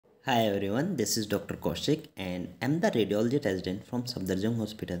Hi everyone, this is Dr. Kaushik and I'm the radiology resident from Safdarjung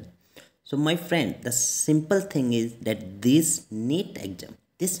hospital. So my friend, the simple thing is that this NEET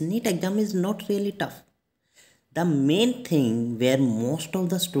exam is not really tough. The main thing where most of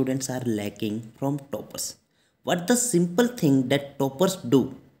the students are lacking from toppers. What the simple thing that toppers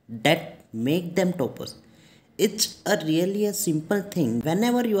do that make them toppers? It's a simple thing.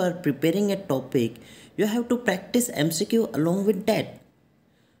 Whenever you are preparing a topic, you have to practice MCQ along with that,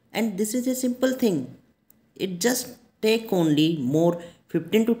 and this is a simple thing. It just take only more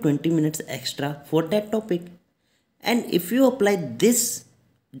 15 to 20 minutes extra for that topic, and if you apply this,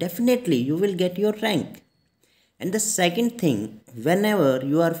 definitely you will get your rank. And the second thing, whenever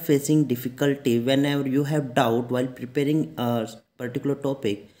you are facing difficulty, whenever you have doubt while preparing a particular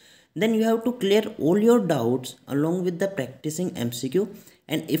topic, then you have to clear all your doubts along with the practicing MCQ.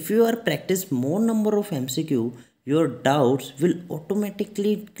 And if you are practice more number of MCQ, your doubts will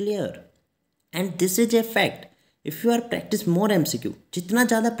automatically clear. And this is a fact. if you are practice more MCQ, जितना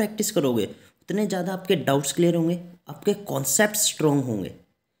ज़्यादा practice करोगे उतने ज़्यादा आपके doubts clear होंगे, आपके concept strong होंगे.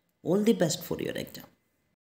 All the best for your exam.